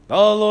The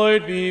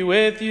Lord be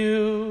with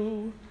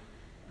you.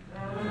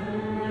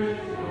 And with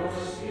your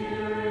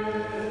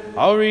spirit.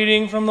 A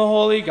reading from the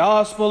Holy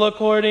Gospel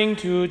according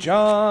to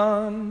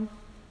John.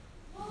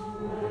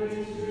 Glory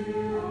to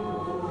you,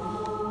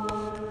 O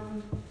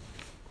Lord.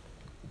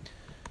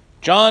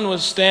 John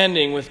was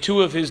standing with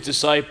two of his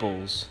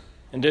disciples,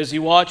 and as he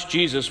watched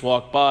Jesus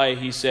walk by,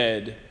 he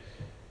said,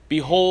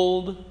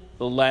 "Behold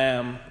the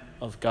Lamb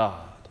of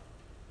God."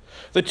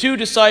 The two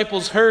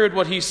disciples heard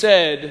what he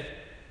said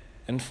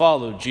and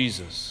followed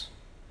Jesus.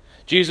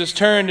 Jesus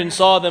turned and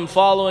saw them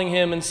following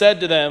him and said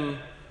to them,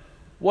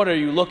 "What are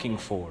you looking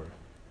for?"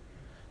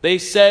 They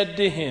said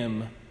to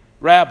him,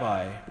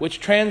 "Rabbi," which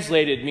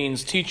translated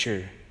means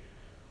teacher,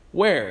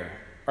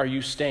 "where are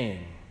you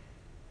staying?"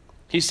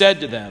 He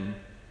said to them,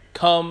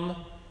 "Come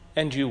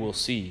and you will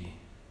see."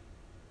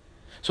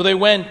 So they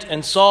went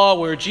and saw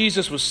where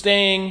Jesus was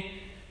staying,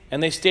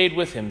 and they stayed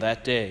with him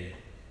that day.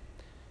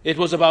 It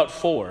was about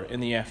 4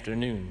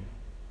 p.m.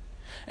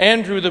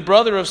 Andrew, the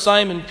brother of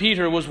Simon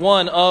Peter, was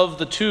one of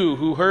the two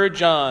who heard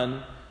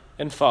John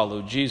and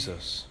followed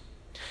Jesus.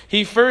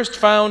 He first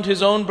found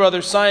his own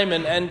brother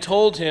Simon and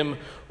told him,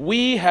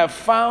 "We have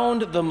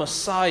found the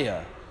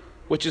Messiah,"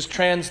 which is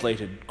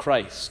translated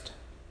Christ.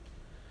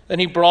 Then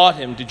he brought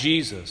him to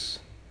Jesus.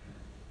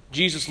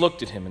 Jesus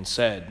looked at him and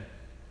said,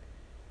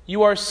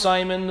 "You are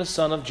Simon the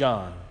son of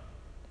John.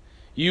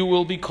 You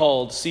will be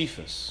called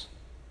Cephas,"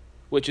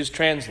 which is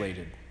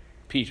translated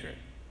Peter.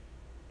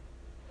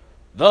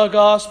 The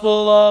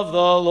Gospel of the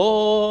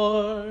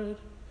Lord.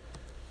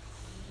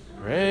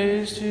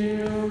 Praise to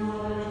you,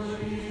 Lord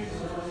Jesus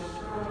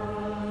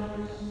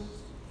Christ.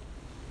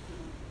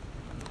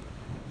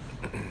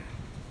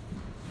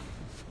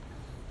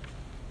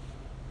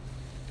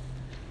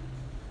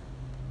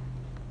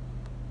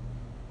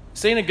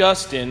 St.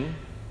 Augustine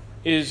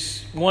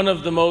is one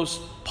of the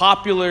most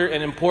popular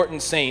and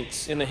important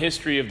saints in the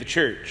history of the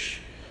Church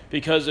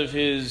because of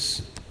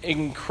his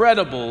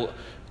incredible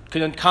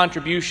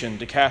contribution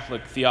to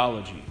Catholic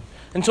theology.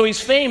 And so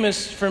he's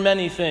famous for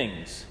many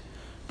things.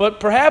 But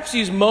perhaps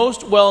he's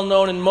most well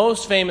known and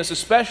most famous,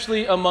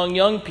 especially among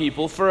young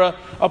people, for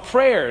a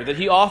prayer that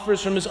he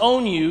offers from his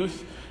own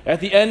youth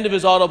at the end of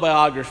his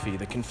autobiography,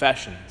 the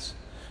Confessions.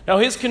 Now,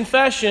 his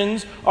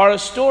Confessions are a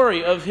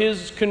story of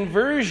his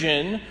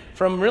conversion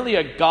from really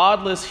a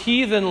godless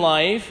heathen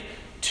life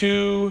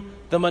to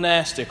the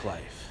monastic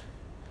life.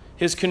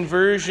 His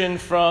conversion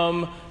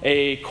from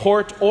a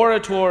court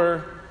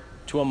orator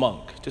to a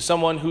monk, to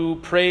someone who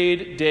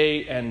prayed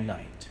day and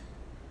night.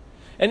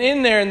 And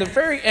in there, in the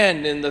very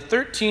end, in the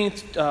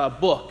 13th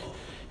book,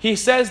 he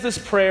says this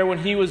prayer when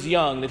he was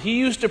young, that he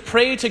used to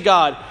pray to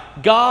God,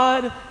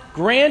 "God,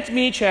 grant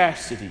me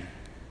chastity,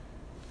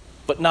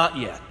 but not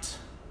yet."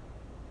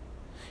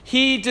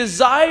 He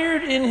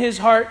desired in his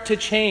heart to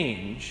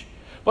change,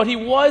 but he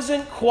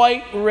wasn't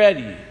quite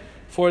ready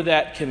for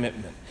that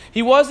commitment.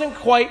 He wasn't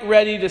quite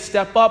ready to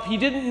step up. He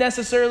didn't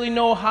necessarily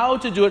know how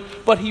to do it,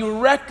 but he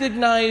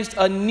recognized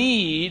a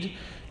need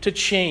to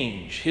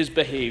change his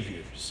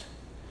behaviors.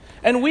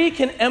 And we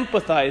can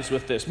empathize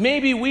with this.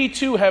 Maybe we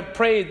too have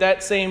prayed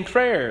that same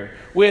prayer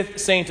with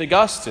St.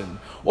 Augustine.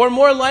 Or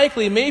more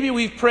likely, maybe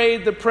we've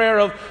prayed the prayer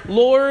of,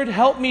 "Lord,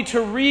 help me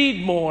to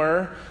read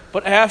more,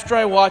 but after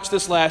I watch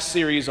this last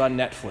series on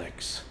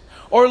Netflix."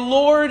 Or,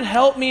 "Lord,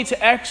 help me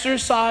to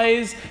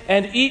exercise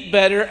and eat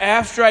better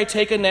after I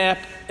take a nap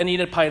and eat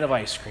a pint of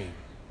ice cream."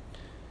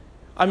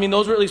 I mean,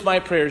 those were at least my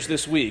prayers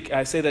this week.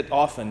 I say that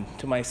often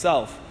to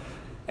myself.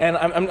 And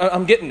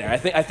I'm getting there.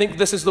 I think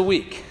this is the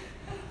week.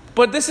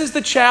 But this is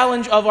the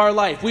challenge of our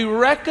life. We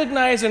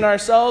recognize in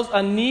ourselves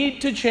a need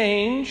to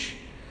change,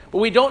 but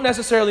we don't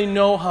necessarily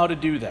know how to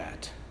do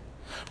that.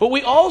 But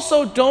we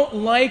also don't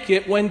like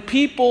it when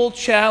people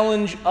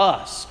challenge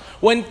us.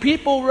 When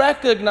people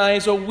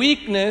recognize a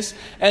weakness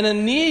and a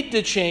need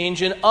to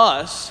change in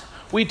us,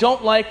 we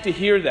don't like to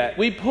hear that.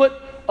 We put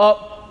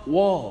up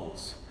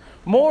walls.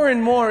 More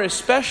and more,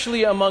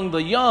 especially among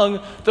the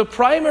young, the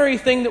primary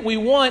thing that we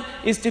want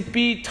is to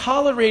be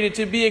tolerated,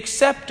 to be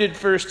accepted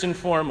first and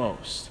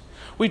foremost.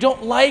 We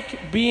don't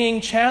like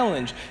being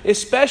challenged,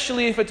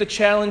 especially if it's a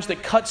challenge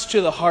that cuts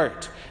to the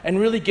heart and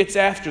really gets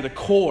after the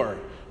core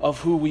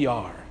of who we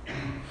are.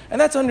 And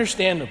that's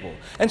understandable.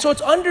 And so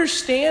it's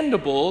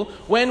understandable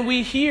when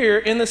we hear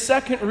in the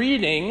second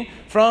reading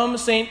from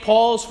St.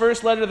 Paul's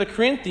first letter to the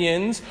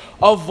Corinthians,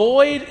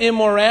 "Avoid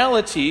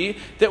immorality,"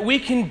 that we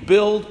can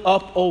build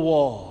up a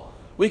wall.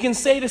 We can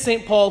say to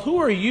St. Paul, "Who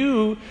are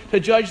you to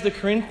judge the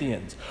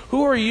Corinthians?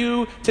 Who are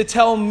you to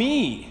tell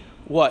me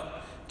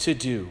what to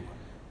do?"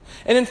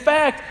 And in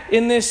fact,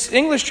 in this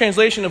English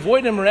translation,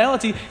 "avoid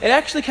immorality," it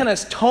actually kind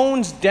of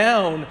tones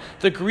down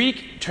the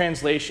Greek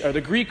translation, or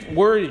the Greek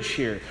wordage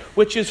here,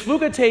 which is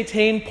phugate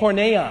tein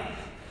porneon.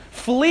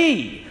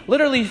 Flee,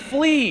 literally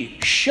flee,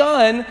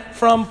 shun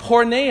from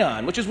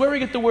porneon, which is where we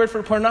get the word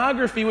for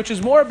pornography, which is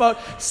more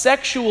about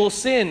sexual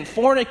sin,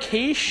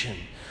 fornication.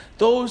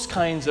 those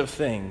kinds of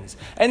things.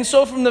 And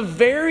so from the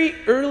very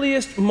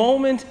earliest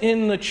moment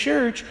in the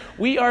church,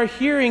 we are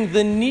hearing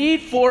the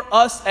need for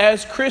us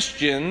as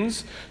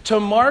Christians to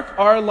mark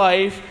our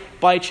life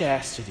by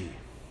chastity.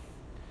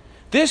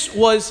 This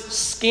was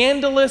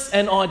scandalous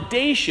and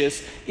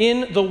audacious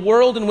in the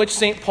world in which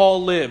St.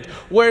 Paul lived,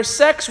 where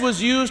sex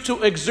was used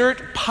to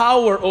exert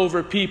power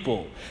over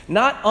people,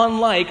 not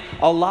unlike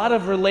a lot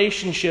of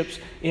relationships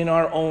in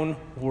our own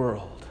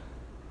world.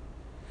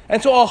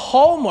 And so a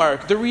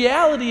hallmark, the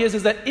reality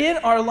is that in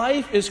our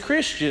life as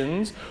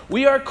Christians,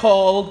 we are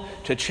called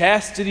to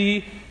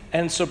chastity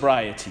and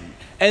sobriety.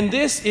 And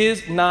this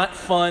is not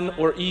fun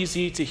or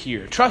easy to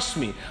hear. Trust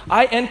me,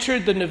 I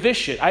entered the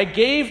novitiate. I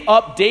gave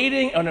up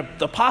dating and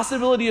the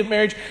possibility of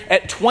marriage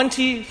at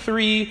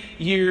 23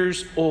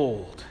 years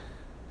old.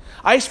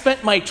 I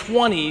spent my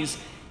 20s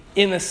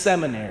in a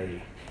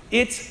seminary.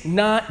 It's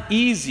not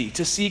easy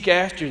to seek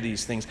after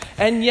these things.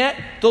 And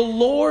yet, the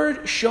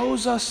Lord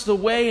shows us the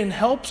way and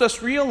helps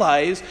us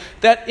realize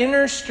that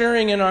inner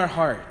stirring in our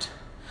heart.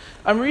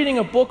 I'm reading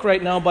a book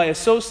right now by a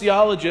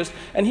sociologist,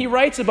 and he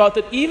writes about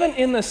that even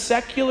in the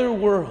secular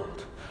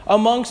world,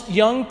 amongst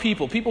young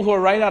people who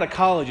are right out of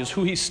college is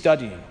who he's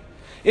studying,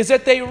 is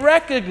that they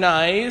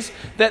recognize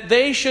that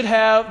they should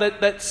have,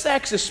 that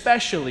sex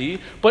especially,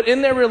 but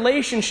in their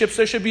relationships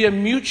there should be a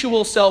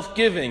mutual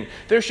self-giving.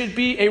 There should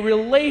be a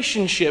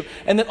relationship,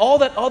 and that all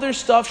that other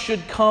stuff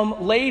should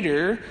come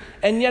later.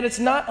 And yet it's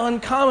not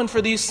uncommon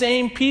for these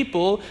same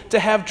people to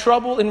have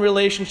trouble in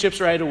relationships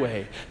right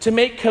away, to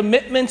make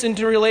commitments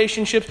into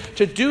relationships,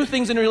 to do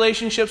things in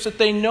relationships that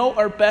they know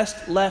are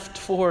best left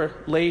for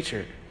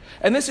later.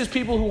 And this is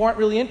people who aren't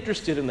really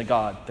interested in the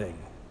God thing.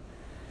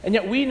 And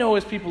yet we know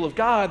as people of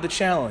God the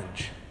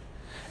challenge.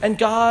 And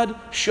God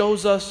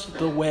shows us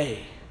the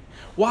way.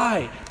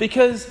 Why?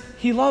 Because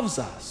he loves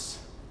us.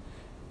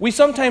 We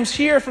sometimes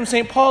hear from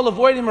St. Paul,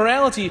 avoid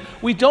immorality.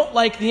 We don't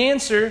like the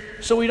answer,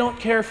 so we don't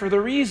care for the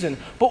reason.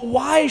 But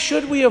why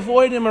should we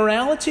avoid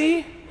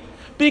immorality?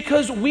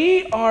 Because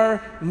we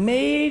are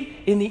made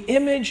in the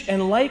image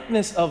and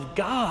likeness of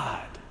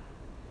God.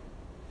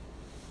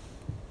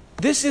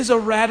 This is a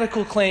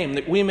radical claim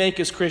that we make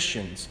as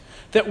Christians,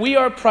 that we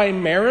are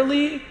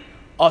primarily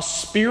a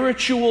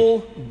spiritual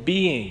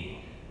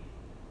being.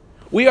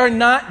 We are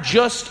not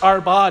just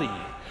our body.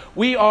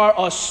 We are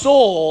a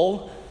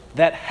soul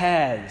that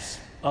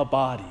has a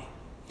body.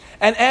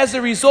 And as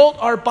a result,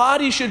 our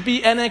body should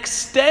be an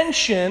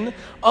extension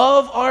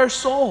of our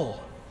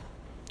soul.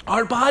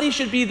 Our body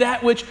should be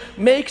that which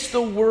makes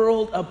the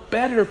world a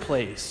better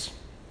place.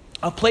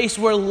 A place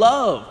where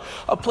love,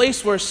 a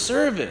place where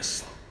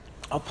service,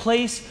 a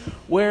place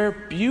where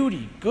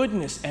beauty,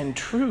 goodness, and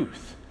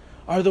truth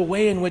are the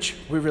way in which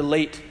we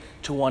relate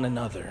to one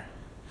another.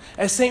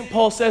 As St.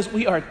 Paul says,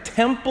 we are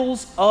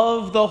temples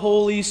of the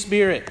Holy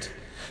Spirit.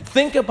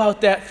 Think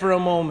about that for a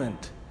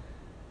moment.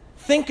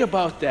 Think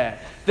about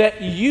that.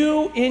 That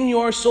you in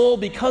your soul,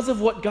 because of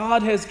what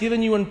God has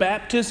given you in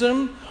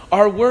baptism,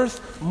 are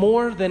worth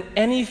more than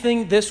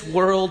anything this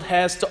world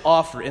has to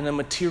offer in a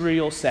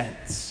material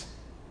sense.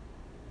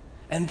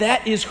 And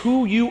that is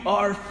who you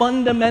are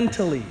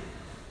fundamentally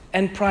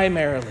and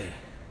primarily.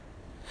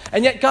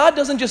 And yet God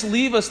doesn't just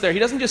leave us there. He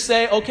doesn't just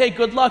say, okay,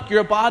 good luck,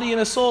 you're a body and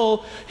a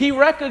soul. He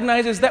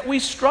recognizes that we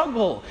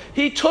struggle.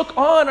 He took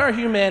on our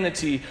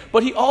humanity,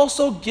 but he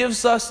also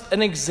gives us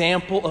an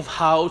example of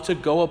how to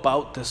go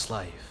about this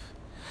life.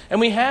 And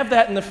we have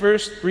that in the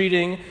first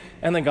reading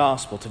and the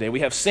gospel today.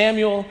 We have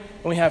Samuel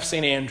and we have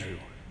St. Andrew.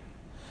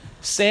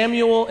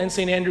 Samuel and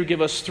St. Andrew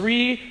give us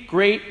three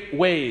great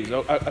ways,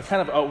 a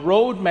kind of a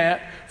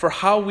roadmap for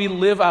how we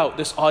live out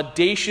this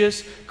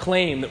audacious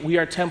claim that we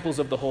are temples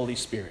of the Holy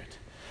Spirit.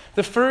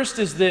 The first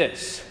is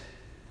this: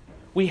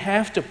 we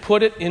have to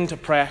put it into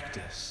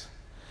practice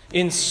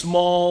in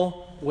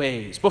small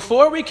ways.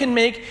 Before we can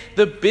make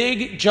the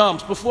big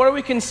jumps, before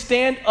we can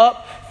stand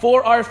up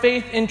for our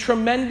faith in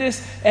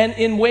tremendous and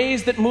in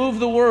ways that move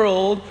the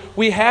world,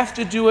 we have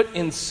to do it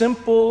in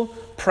simple,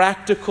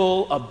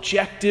 practical,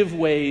 objective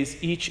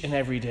ways each and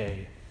every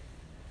day.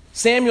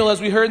 Samuel, as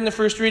we heard in the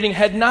first reading,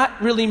 had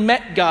not really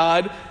met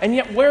God, and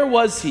yet where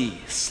was he?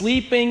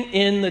 Sleeping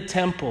in the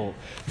temple,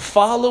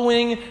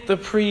 following the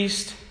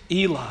priest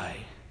Eli.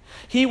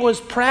 He was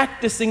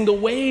practicing the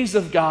ways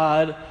of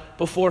God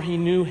before he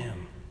knew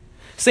him.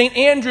 St.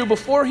 Andrew,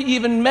 before he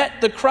even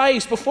met the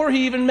Christ, before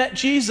he even met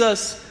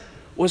Jesus,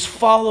 was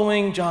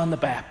following John the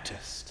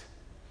Baptist.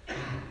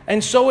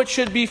 And so it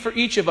should be for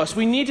each of us.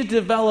 We need to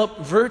develop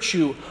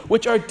virtue,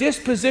 which are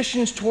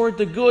dispositions toward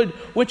the good,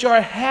 which are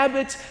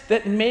habits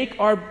that make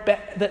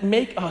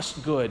us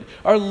good,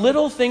 are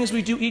little things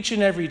we do each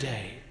and every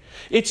day.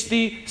 It's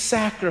the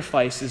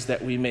sacrifices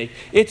that we make.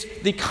 It's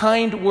the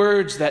kind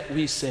words that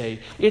we say.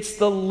 It's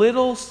the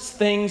little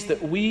things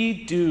that we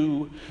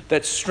do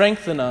that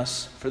strengthen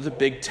us for the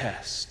big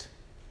test.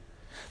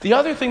 The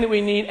other thing that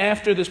we need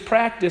after this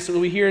practice that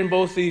we hear in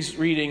both these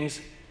readings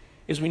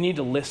is we need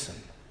to listen.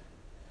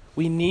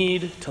 We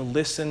need to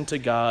listen to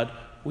God.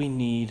 We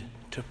need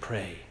to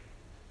pray.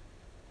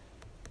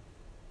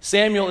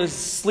 Samuel is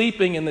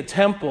sleeping in the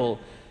temple,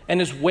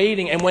 and is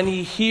waiting. And when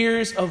he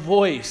hears a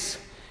voice,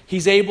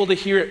 he's able to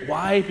hear it.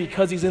 Why?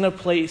 Because he's in a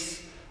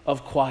place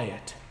of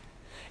quiet.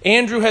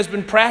 Andrew has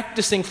been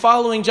practicing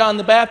following John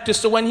the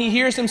Baptist, so when he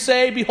hears him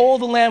say,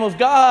 "Behold the Lamb of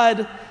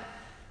God,"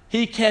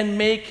 he can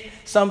make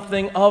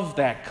something of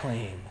that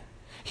claim.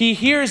 He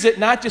hears it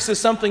not just as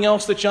something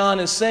else that John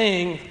is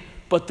saying,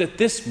 but that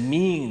this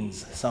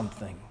means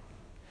something.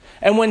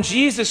 And when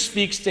Jesus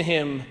speaks to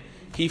him,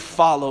 he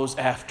follows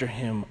after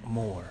him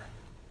more.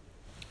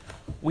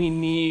 We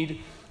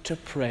need to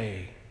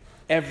pray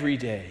every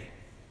day.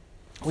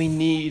 We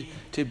need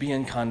to be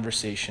in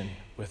conversation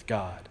with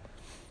God.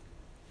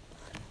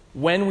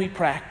 When we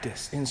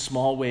practice in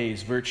small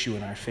ways virtue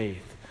in our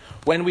faith,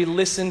 when we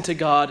listen to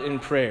God in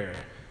prayer,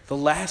 the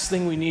last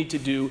thing we need to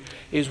do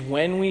is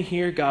when we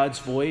hear God's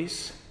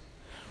voice,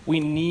 we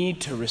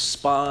need to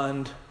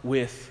respond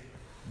with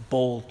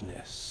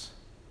boldness.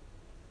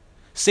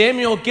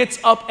 Samuel gets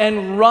up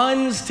and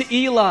runs to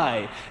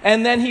Eli,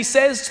 and then he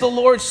says to the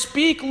Lord,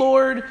 "Speak,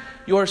 Lord,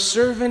 your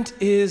servant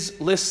is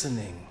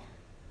listening."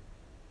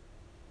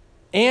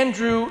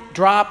 Andrew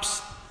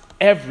drops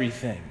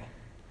everything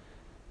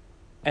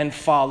and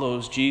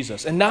follows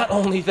Jesus. And not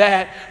only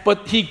that,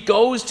 but he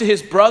goes to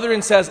his brother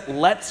and says,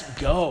 "Let's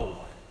go.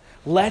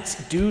 Let's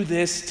do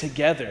this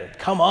together.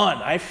 Come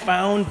on, I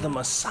found the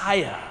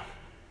Messiah."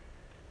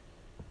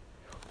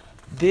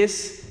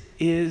 This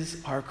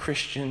is our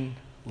Christian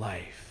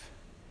life.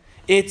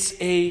 It's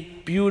a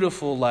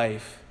beautiful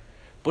life,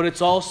 but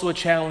it's also a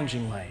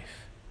challenging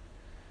life.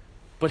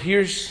 But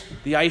here's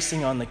the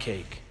icing on the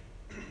cake.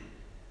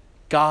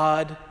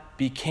 God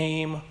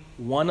became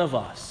one of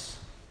us,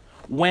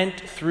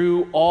 went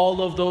through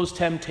all of those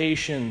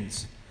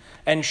temptations,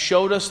 and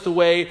showed us the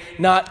way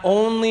not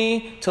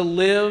only to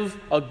live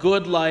a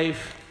good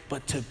life,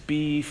 but to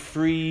be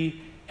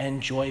free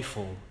and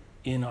joyful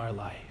in our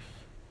life.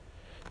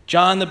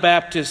 John the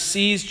Baptist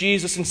sees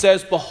Jesus and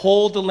says,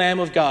 "Behold the Lamb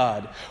of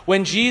God."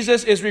 When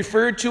Jesus is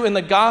referred to in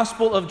the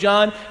Gospel of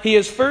John, he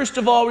is first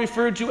of all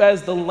referred to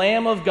as the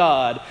Lamb of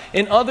God.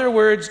 In other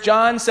words,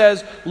 John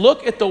says,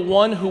 look at the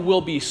one who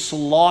will be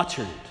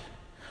slaughtered.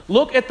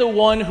 Look at the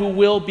one who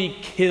will be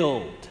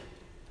killed.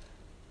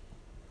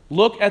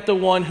 Look at the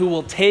one who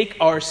will take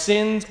our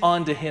sins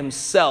onto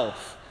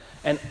himself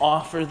and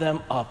offer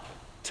them up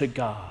to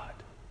God.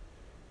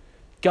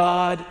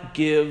 God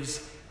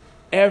gives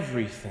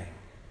everything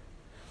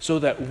so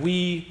that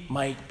we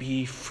might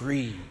be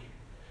free,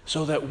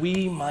 so that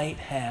we might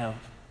have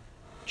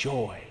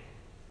joy.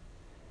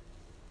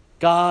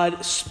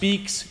 God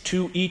speaks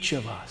to each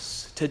of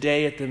us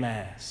today at the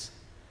Mass.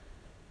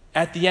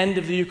 At the end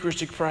of the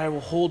Eucharistic prayer, I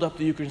will hold up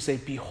the Eucharist and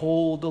say,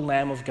 "Behold the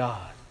Lamb of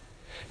God."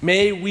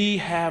 May we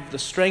have the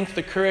strength,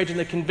 the courage, and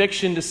the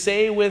conviction to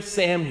say with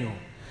Samuel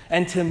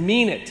and to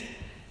mean it,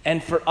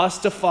 and for us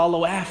to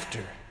follow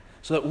after,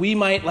 so that we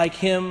might, like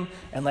him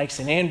and like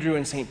St. Andrew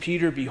and St.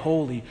 Peter, be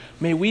holy.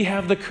 May we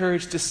have the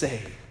courage to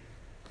say,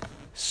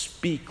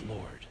 "Speak,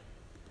 Lord.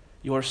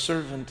 Your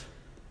servant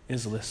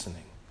is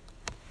listening."